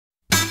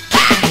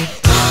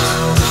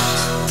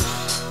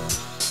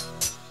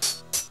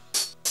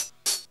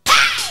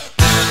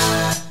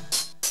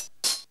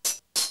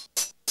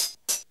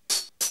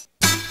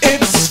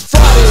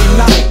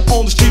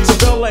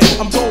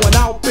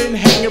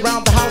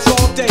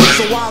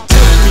so I'll take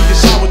me a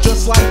shower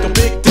just like a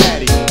big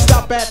daddy.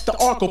 Stop at the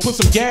Arco, put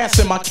some gas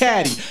in my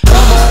caddy. I'm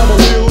on my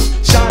wheels,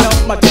 shine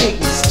up my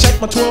Dayton's.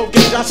 Check my 12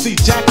 gauge, I see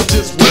Jack is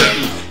just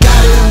waiting.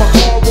 Got in my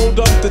car, rolled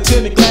up the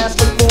tinted glass,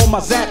 look for my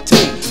Zap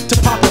tape to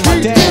pop in my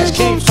dash.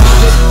 Can't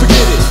find it,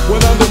 forget it,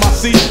 went under my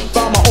seat.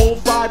 Found my old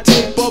 5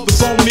 tape of the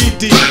song Knee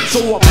Deep. So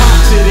I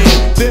popped it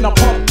in, then I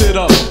pumped it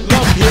up.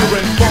 Love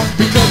hearing funk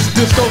because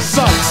disco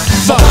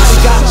sucks. My body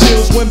got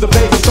chills when the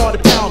bass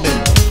started pounding.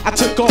 I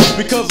took off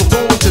because I'm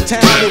going to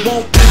town. It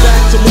won't be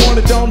back till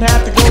morning, don't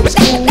have to go to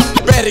school.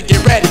 Better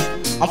get ready,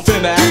 I'm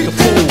finna act a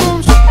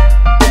fool.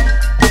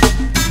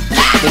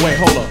 But wait,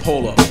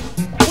 hold up.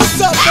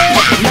 What's up,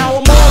 man? Now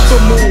I'm on the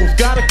move,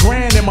 got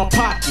 $1,000 in my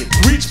pocket.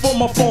 Reach for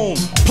my phone,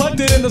 plugged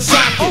it in the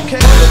socket.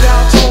 Okay. On the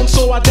dial tone,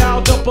 so I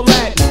dialed up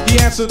Aladdin. He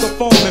answered the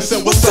phone and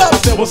said, what's up? I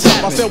said, what's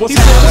up? I said, what's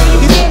happening?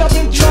 Where you been? I've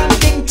been trying to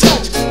get in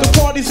touch. The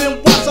party's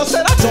in Watts. I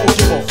said, I don't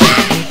give a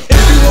fuck.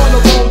 If you wanna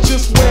roll,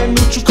 just wear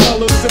neutral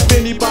colors. If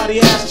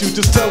anybody asks you,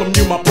 just tell them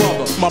you my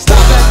brother. My stop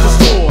at the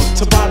store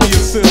to buy me a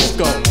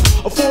Cisco,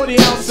 a 40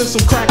 ounce and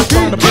some crack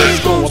from the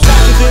Briscoe. A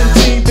pack of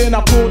Denteen, then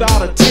I pulled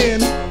out a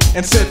 10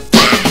 and said,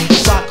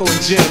 Socko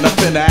and gin. I'm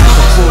finna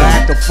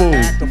act a fool.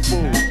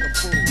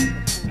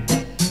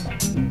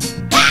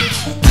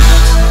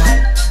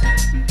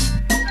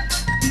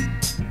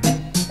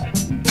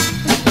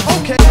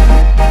 Okay.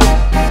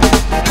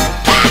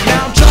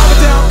 Now I'm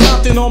driving down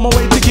Compton on my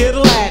way to get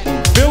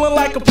Aladdin. Feeling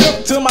like a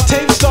pimp till my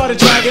tape started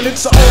dragging.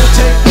 It's an old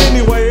tape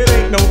anyway, it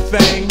ain't no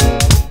thing.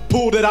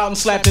 Pulled it out and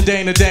slapped it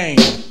Dana Dane.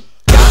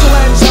 Got to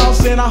Aladdin's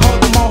house and I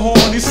hugged my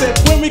horn. He said,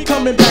 when we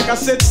coming back? I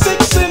said,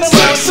 6 in a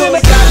row. So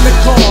I got in the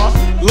car,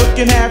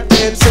 looking half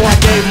dead. So I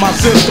gave my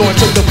Cisco and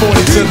took the 40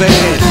 to the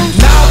head.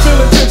 Now I'm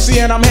feeling tipsy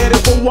and I'm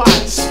headed for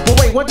Watts. But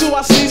wait, what do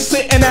I see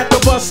sitting at the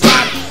bus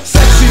stop?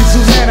 Sexy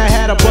Susanna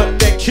had a butt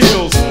that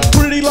kills.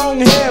 Pretty long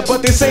hair,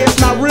 but they say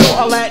it's not real.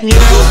 Aladdin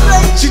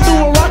yelled. She threw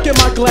a rock in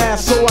my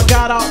glass, so I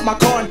got out my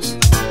car and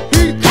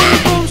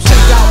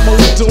checked out my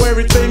window.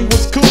 Everything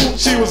was cool.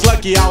 She was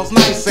lucky I was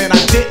nice and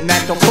I didn't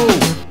act a fool.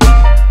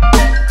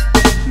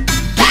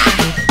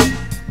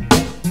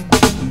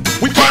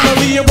 We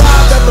finally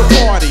arrived at the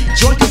party,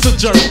 drunk as a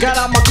jerk. Got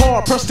out my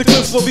car, pressed the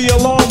clip so the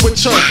alarm would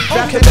chirp.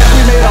 After that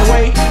we made our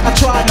way, I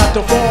tried not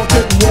to fall.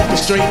 Couldn't walk a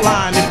straight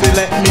line if they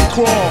let me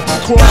crawl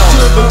to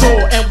the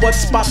door, and what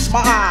spots my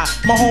eye?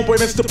 My homeboy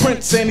Mr.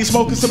 Prince, and he's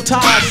smoking some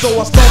ties. So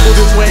I stumbled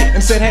his way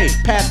and said, hey,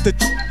 pass the.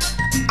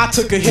 I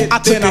took a hit,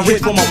 then I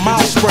hit for my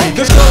mouth spray.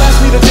 This girl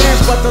asked me to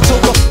dance, but I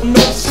took off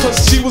notes,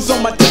 cause she was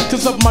on my dick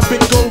cause of my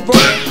big gold rope.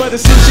 But it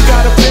seems she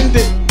got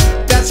offended.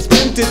 That's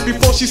bent it.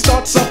 Before she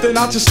starts something,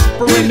 I'll just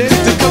her and end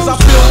it. Cause I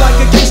feel like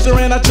a gangster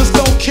and I just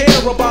don't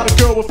care about a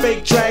girl with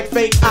fake drag,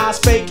 fake eyes,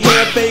 fake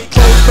hair, fake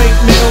clothes, fake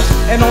nails,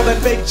 and all that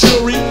fake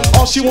jewelry.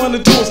 All she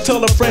wanna do is tell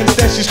her friends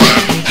that she's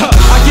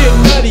I get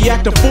nutty,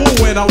 act a fool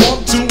when I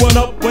want to, run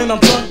up when I'm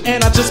drunk,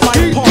 and I just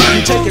might punk.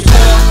 You take your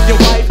car, your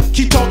wife,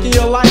 keep talking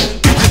your life,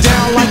 beat you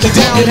down like you're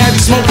down and have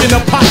you smoking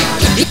a pipe.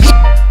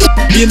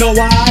 You know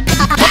why?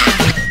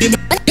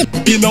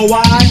 You know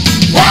why?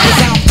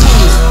 Cause I'm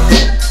cool.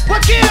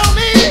 What kill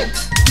me?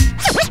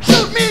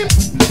 Shoot me.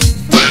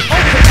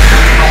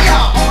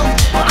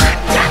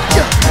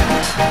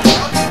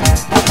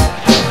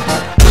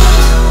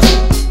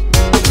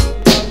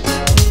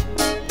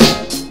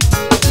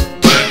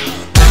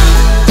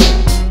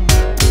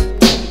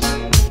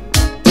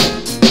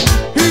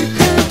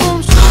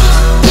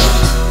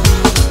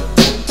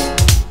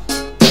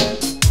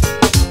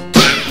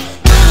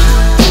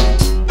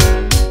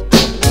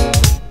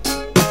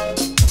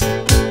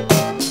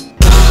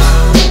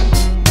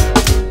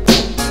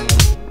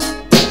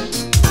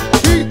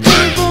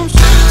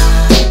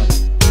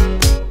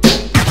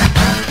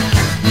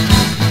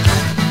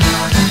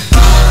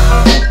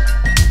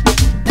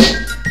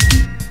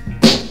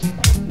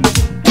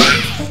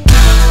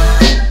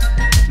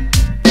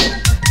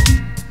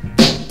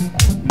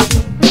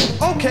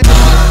 Okay.